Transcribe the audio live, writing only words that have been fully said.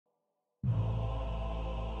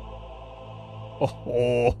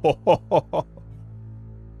Oh.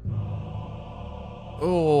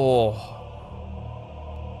 Oh.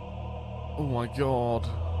 Oh my god.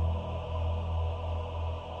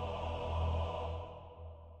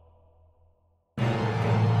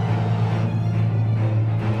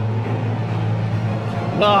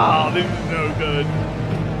 Ah, this is no good.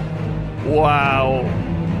 Wow.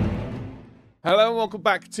 Hello and welcome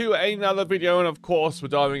back to another video, and of course we're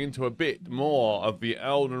diving into a bit more of the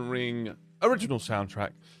Elden Ring original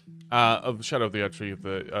soundtrack of Shadow of the Erdtree, of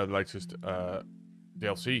the latest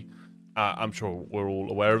DLC. I'm sure we're all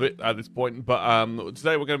aware of it at this point, but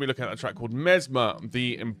today we're going to be looking at a track called Mesmer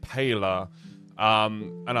the Impaler,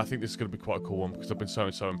 and I think this is going to be quite a cool one because I've been so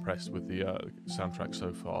impressed with the soundtrack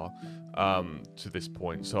so far to this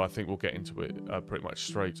point, so I think we'll get into it pretty much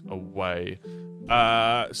straight away.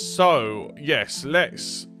 So yes,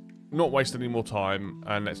 let's not waste any more time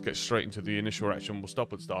and let's get straight into the initial reaction. We'll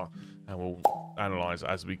stop and start and we'll analyze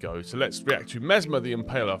as we go. So let's react to Mesmer the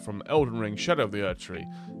Impaler from Elden Ring Shadow of the Erdtree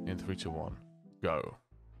in 3, 2, 1, go.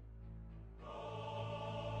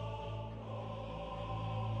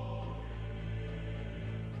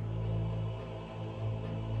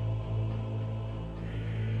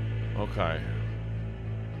 Okay.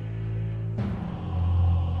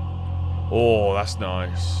 Oh, that's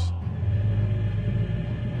nice.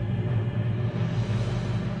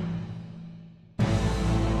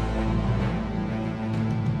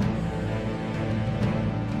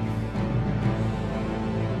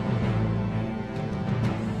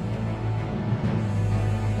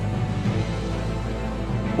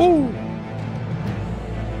 Woo!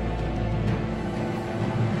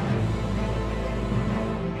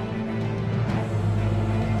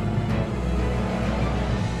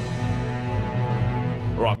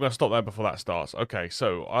 Right, I'm going to stop there before that starts. Okay,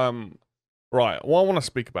 so, right, what I want to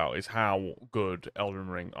speak about is how good Elden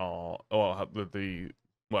Ring are, or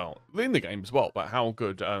well, in the game as well, but how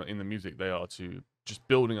good in the music they are to just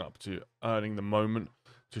building up to earning the moment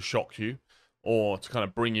to shock you, or to kind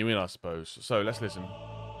of bring you in, I suppose. So, let's listen.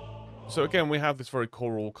 So again, we have this very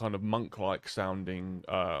choral, kind of monk-like sounding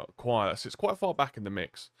choir that sits quite far back in the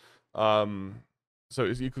mix. So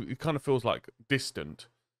it kind of feels like distant.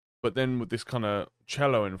 But then with this kind of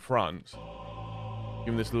cello in front,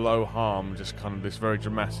 giving this low hum, just kind of this very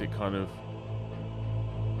dramatic kind of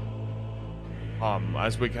hum,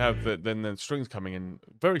 as we have then the strings coming in,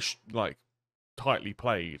 very like tightly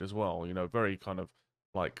played as well. You know, very kind of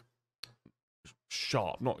like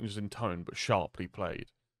sharp, not just in tone, but sharply played.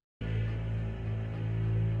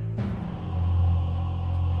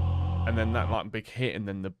 And then that like big hit, and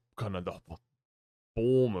then the kind of the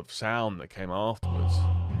form of sound that came afterwards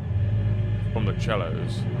from the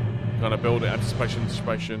cellos, kind of build it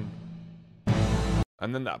anticipation,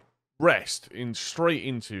 and then that rest in straight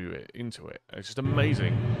into it. It's just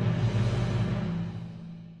amazing.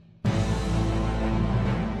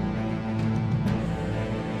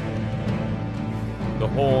 The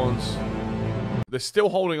horns, they're still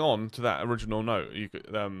holding on to that original note.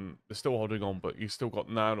 They're still holding on, but you've still got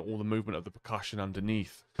now all the movement of the percussion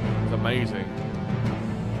underneath. It's amazing.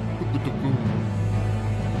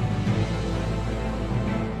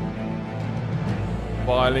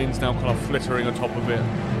 Violins now kind of flittering on top of it.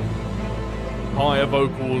 Higher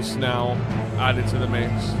vocals now added to the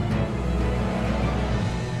mix.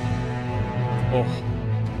 Oh.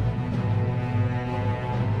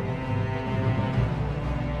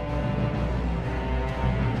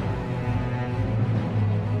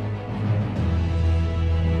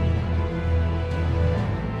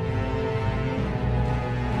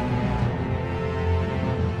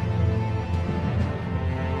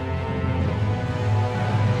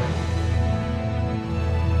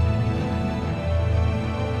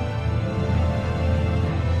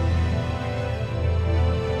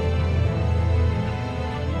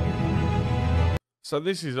 So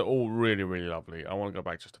this is all really lovely. I want to go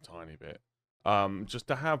back just a tiny bit. Just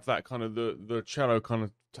to have that kind of the cello kind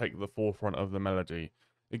of take the forefront of the melody.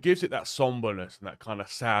 It gives it that somberness and that kind of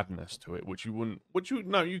sadness to it, which you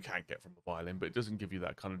can't get from a violin, but it doesn't give you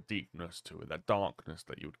that kind of deepness to it, that darkness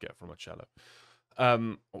that you would get from a cello.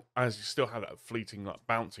 As you still have that fleeting like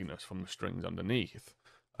bounciness from the strings underneath.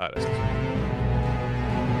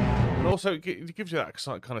 And also, it gives you that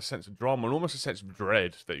kind of sense of drama and almost a sense of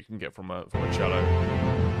dread that you can get from a cello.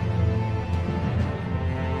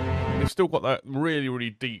 And it's still got that really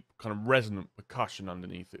deep kind of resonant percussion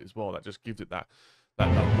underneath it as well. That just gives it that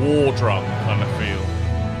war drum kind of feel.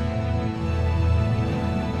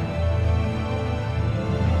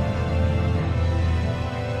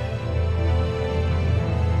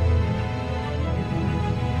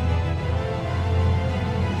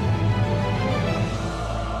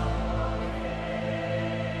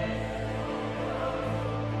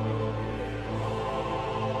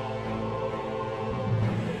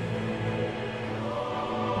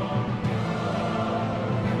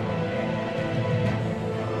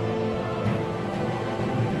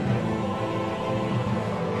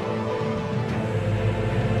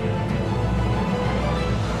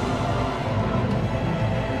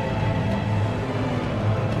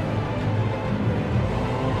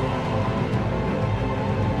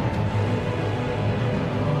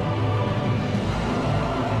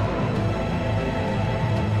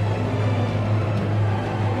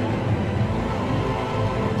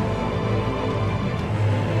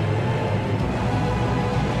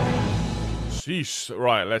 Sheesh.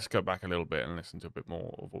 Right, let's go back a little bit and listen to a bit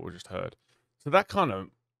more of what we just heard. So that kind of,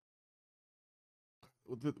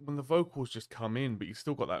 when the vocals just come in, but you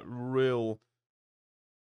still got that real,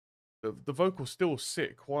 the vocals still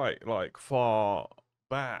sit quite like far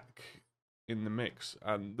back in the mix,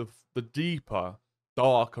 and the deeper,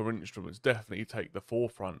 darker instruments definitely take the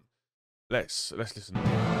forefront. Let's listen.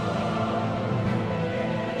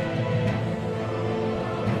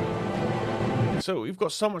 So we've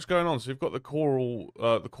got so much going on. So you've got the choral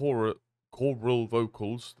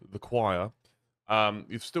vocals, the choir.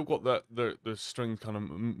 You've still got the strings kind of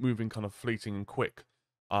moving, kind of fleeting and quick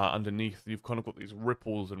underneath. You've kind of got these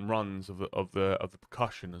ripples and runs of the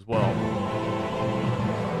percussion as well.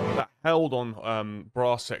 That held on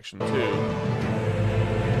brass section too.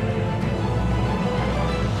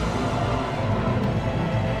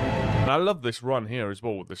 And I love this run here as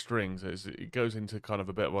well with the strings. It goes into kind of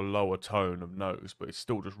a bit of a lower tone of notes, but it's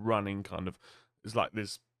still just running kind of. It's like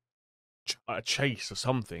this a chase or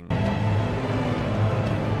something.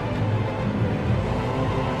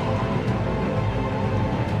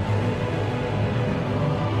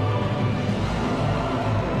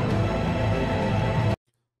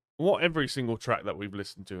 What every single track that we've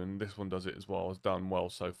listened to, and this one does it as well, has done well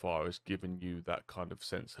so far, is given you that kind of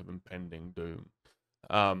sense of impending doom.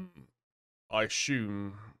 I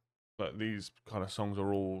assume that these kind of songs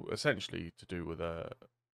are all essentially to do with a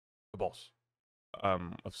boss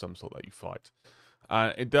of some sort that you fight.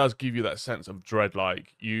 It does give you that sense of dread,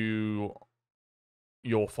 like you're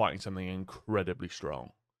fighting something incredibly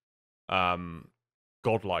strong,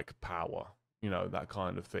 godlike power, you know, that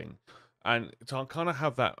kind of thing. And to kind of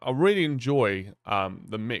have that, I really enjoy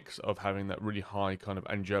the mix of having that really high kind of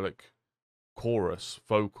angelic chorus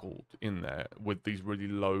vocal in there with these really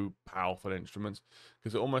low, powerful instruments,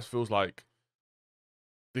 because it almost feels like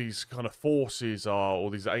these kind of forces are,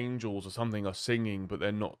 or these angels or something are singing, but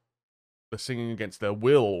they're not. They're singing against their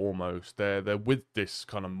will almost. They're with this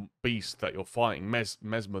kind of beast that you're fighting,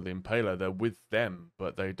 Mesmer the Impaler. They're with them,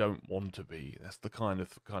 but they don't want to be. That's the kind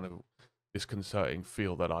of disconcerting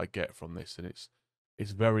feel that I get from this, and it's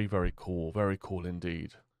very, very cool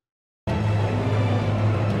indeed.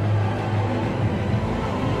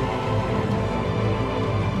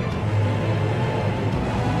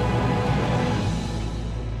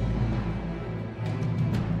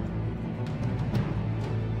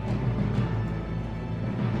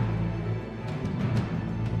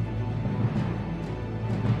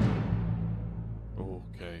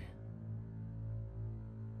 Okay.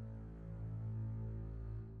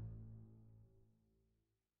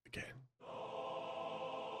 Again.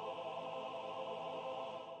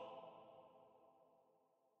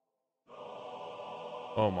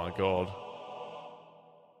 Oh my god.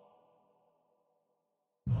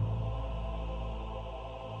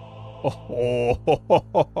 Oh.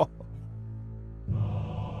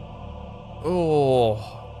 Oh.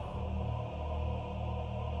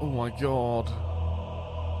 Oh my god.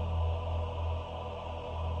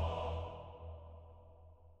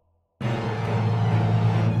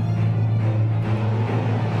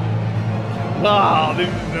 Ah, this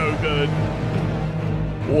is no good.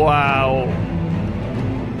 Wow.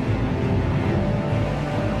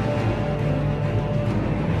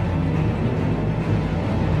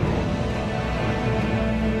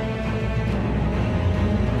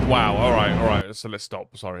 Wow, all right. So let's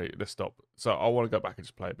stop. Sorry, let's stop. So I want to go back and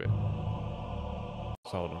just play a bit.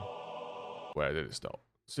 So hold on. Where did it stop?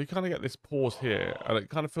 So you kind of get this pause here, and it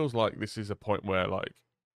kind of feels like this is a point where, like,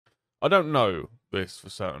 I don't know this for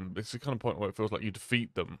certain. This is the kind of point where it feels like you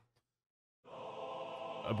defeat them,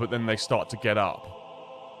 but then they start to get up,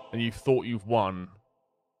 and you thought you've won,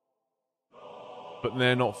 but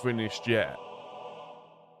they're not finished yet.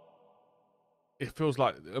 It feels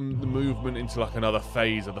like the movement into like another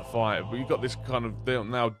phase of the fight, but you've got this kind of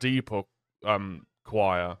now deeper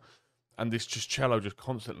choir, and this just cello just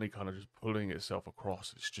constantly kind of just pulling itself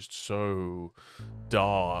across. It's just so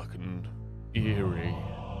dark and eerie.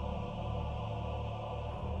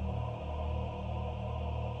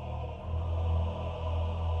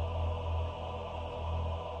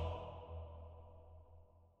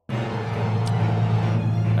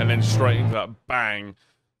 And then straight into that bang.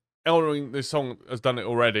 Elden Ring, this song has done it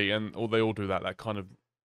already, and they all do that kind of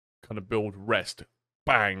build, rest,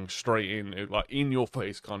 bang, straight in, like in your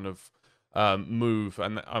face kind of move,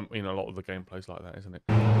 and you know, a lot of the gameplay's like that, isn't it?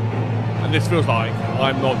 And this feels like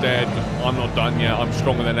I'm not dead, I'm not done yet, I'm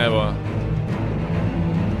stronger than ever.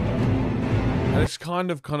 And it's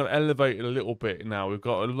kind of elevated a little bit now. We've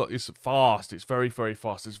got a lot. It's fast. It's very, very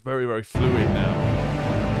fast. It's very, very fluid now.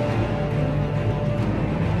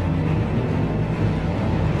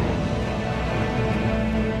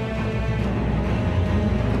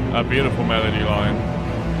 A beautiful melody line.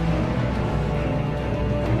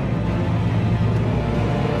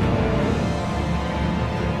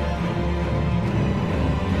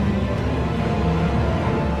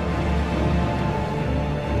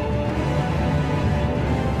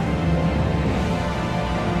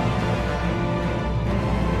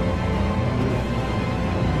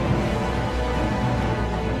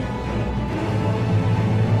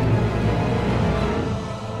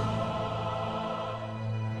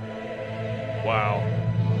 Wow.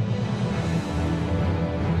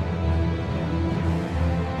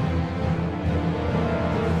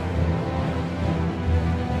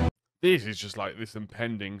 This is just like this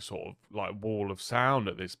impending sort of like wall of sound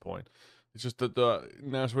at this point. It's just that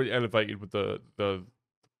now it's really elevated with the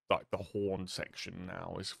like the horn section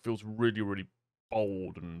now. It feels really, really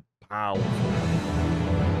bold and powerful.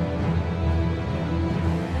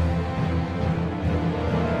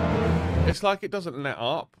 It's like it doesn't let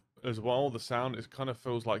up as well. The sound, it kind of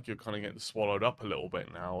feels like you're kind of getting swallowed up a little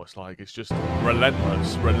bit now. It's like it's just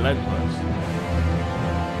relentless, relentless.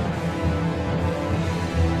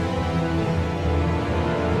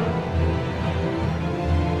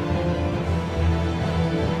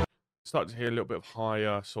 Start to hear a little bit of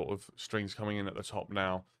higher sort of strings coming in at the top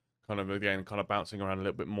now. Kind of again, kind of bouncing around a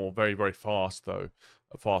little bit more. Very, very fast though,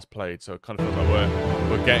 fast played. So it kind of feels like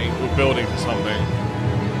we're building to something.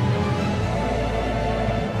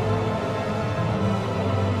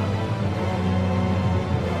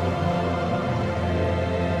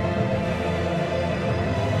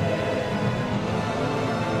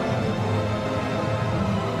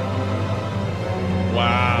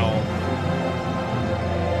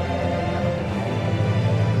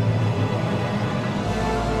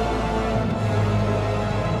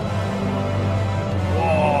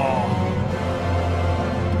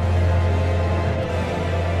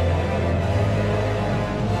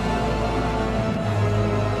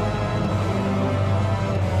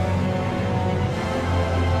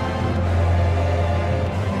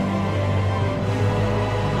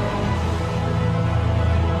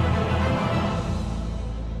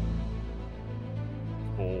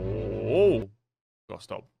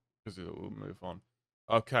 Stop because it will move on.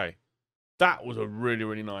 Okay, that was a really,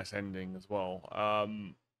 really nice ending as well.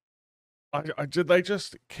 They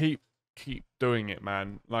just keep doing it,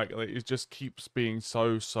 man. Like it just keeps being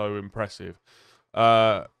so impressive.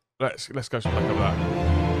 Let's go back over that.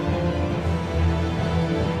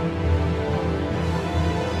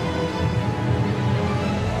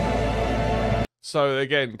 So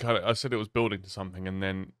again, kind of, I said it was building to something, and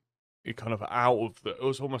then it kind of it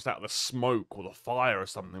was almost out of the smoke or the fire or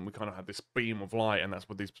something. We kind of had this beam of light, and that's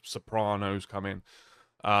where these sopranos come in.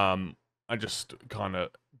 And just kind of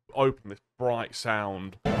open this bright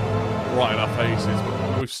sound right in our faces.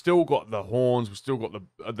 But we've still got the horns, we've still got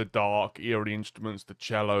the dark, eerie instruments, the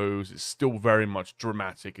cellos. It's still very much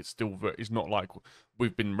dramatic. It's still it's not like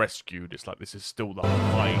we've been rescued. It's like this is still the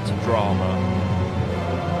height of drama.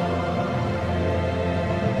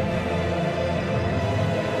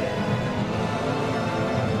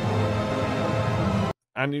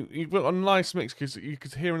 And you've got a nice mix because you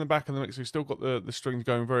could hear in the back of the mix, you've still got the strings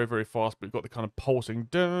going very, very fast, but you've got the kind of pulsing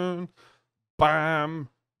dun, bam,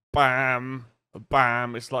 bam,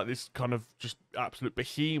 bam. It's like this kind of just absolute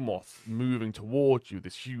behemoth moving towards you,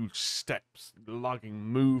 this huge steps, lugging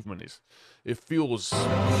movement. It feels huge.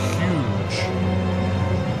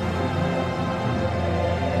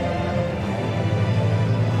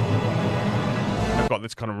 I've got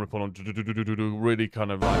this kind of ripple on, really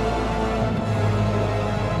kind of like.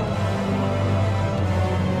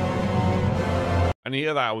 And you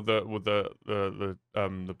hear that with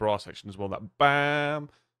the brass section as well. That bam,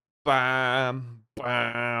 bam,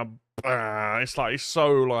 bam, bam. It's like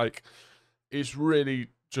it's really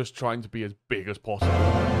just trying to be as big as possible.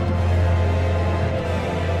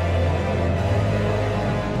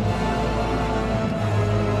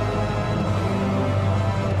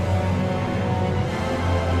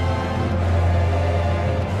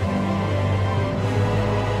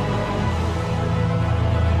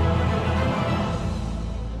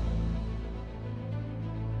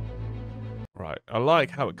 I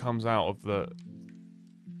like how it comes out with a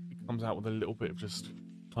little bit of just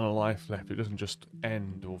kind of life left. It doesn't just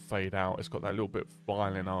end or fade out. It's got that little bit of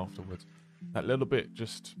violin afterwards. That little bit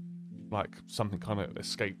just like something kind of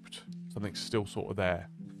escaped. Something's still sort of there.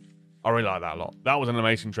 I really like that a lot. That was an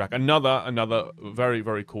amazing track. Another very,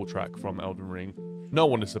 very cool track from Elden Ring. No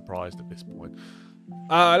one is surprised at this point.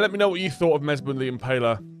 Let me know what you thought of Mesmer the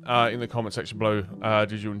Impaler in the comment section below.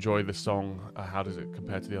 Did you enjoy this song? How does it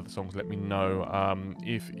compare to the other songs? Let me know.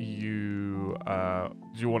 If you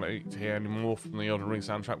do you want to hear any more from the Elden Ring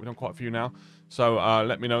soundtrack? We've done quite a few now, so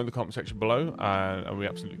let me know in the comment section below, and we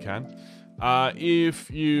absolutely can. If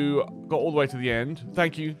you got all the way to the end,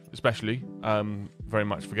 thank you especially very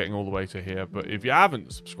much for getting all the way to here. But if you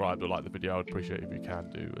haven't subscribed or liked the video, I'd appreciate it if you can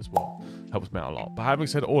do as well. Helps me out a lot. But having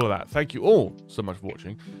said all of that, thank you all so much for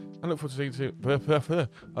watching. I look forward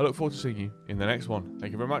to seeing you in the next one.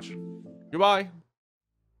 Thank you very much. Goodbye.